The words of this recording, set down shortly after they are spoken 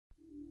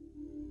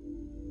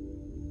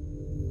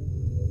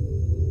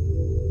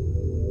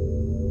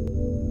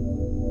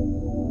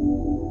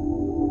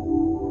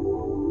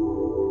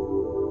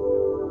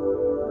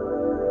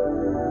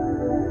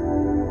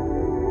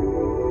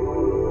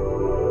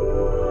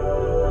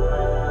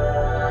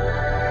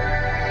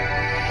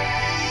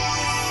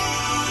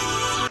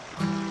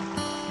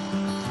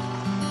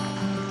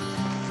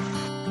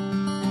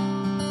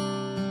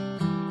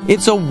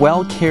It's a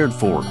well cared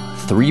for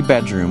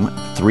 3-bedroom,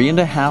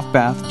 3.5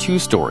 bath,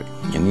 2-story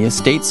in the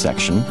estate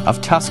section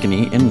of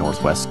Tuscany in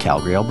northwest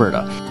Calgary,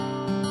 Alberta.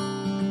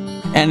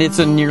 And it's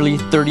a nearly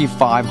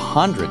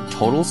 3,500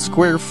 total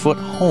square foot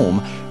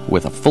home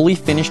with a fully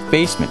finished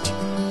basement,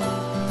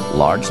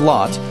 large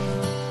lot,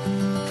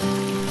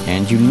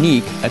 and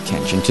unique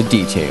attention to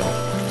detail.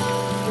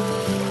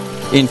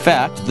 In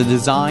fact, the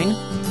design,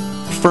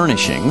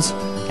 furnishings,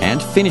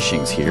 and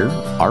finishings here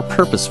are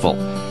purposeful,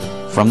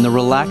 from the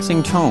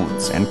relaxing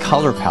tones and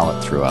color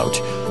palette throughout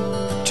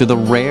to the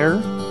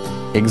rare,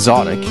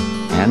 exotic,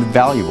 and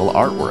valuable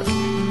artwork,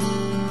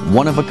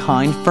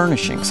 one-of-a-kind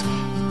furnishings,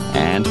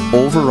 and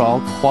overall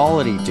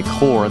quality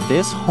decor.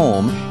 This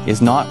home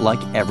is not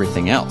like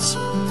everything else.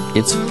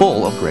 It's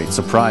full of great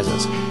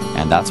surprises,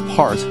 and that's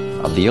part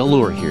of the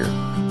allure here.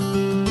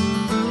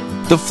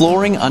 The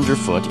flooring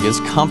underfoot is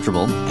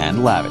comfortable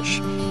and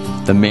lavish.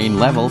 The main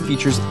level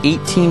features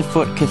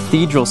 18-foot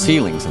cathedral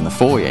ceilings in the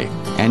foyer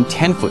and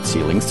 10-foot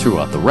ceilings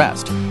throughout the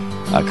rest.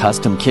 A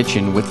custom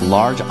kitchen with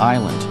large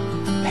island,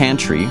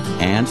 pantry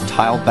and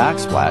tile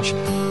backsplash,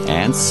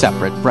 and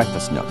separate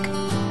breakfast nook.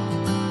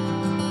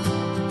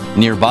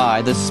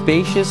 Nearby, the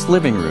spacious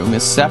living room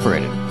is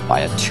separated by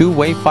a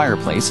 2-way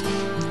fireplace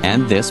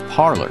and this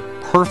parlor,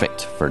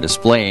 perfect for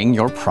displaying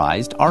your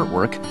prized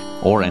artwork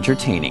or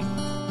entertaining.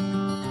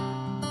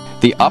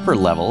 The upper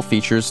level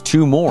features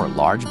 2 more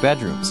large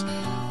bedrooms,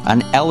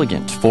 an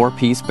elegant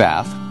 4-piece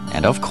bath,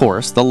 and of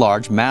course the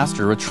large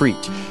master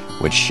retreat,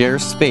 which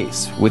shares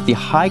space with the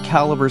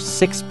high-caliber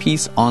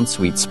 6-piece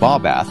ensuite spa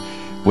bath,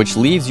 which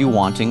leaves you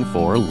wanting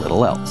for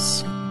little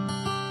else.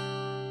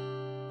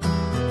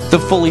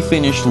 The fully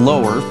finished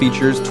lower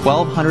features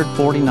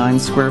 1,249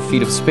 square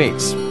feet of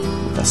space,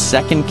 with a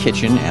second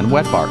kitchen and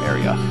wet bar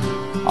area,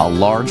 a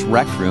large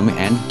rec room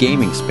and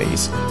gaming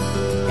space,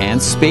 and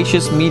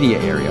spacious media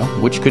area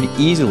which could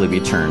easily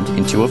be turned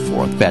into a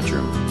 4th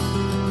bedroom.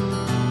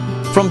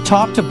 From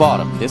top to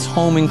bottom, this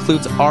home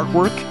includes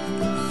artwork,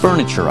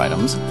 furniture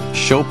items,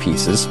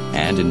 showpieces,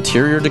 and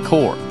interior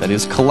decor that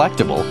is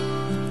collectible,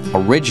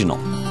 original,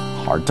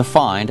 hard to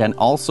find, and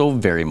also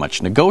very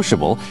much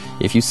negotiable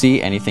if you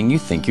see anything you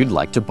think you'd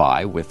like to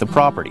buy with the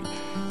property.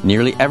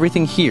 Nearly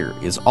everything here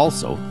is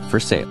also for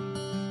sale.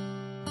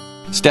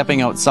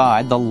 Stepping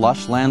outside, the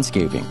lush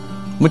landscaping,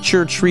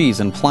 mature trees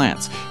and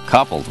plants,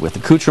 coupled with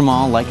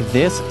accoutrements like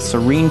this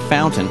serene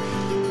fountain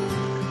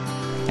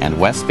and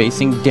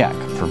west-facing deck,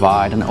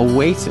 provide an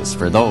oasis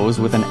for those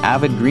with an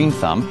avid green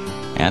thumb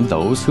and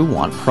those who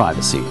want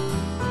privacy.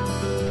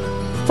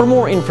 For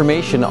more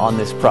information on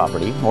this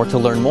property or to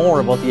learn more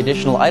about the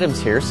additional items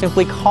here,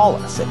 simply call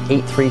us at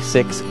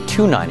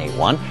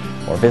 836-2981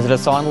 or visit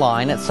us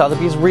online at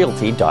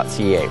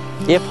sotheby'srealty.ca.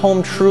 If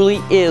home truly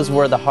is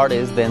where the heart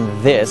is, then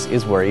this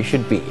is where you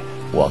should be.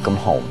 Welcome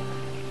home.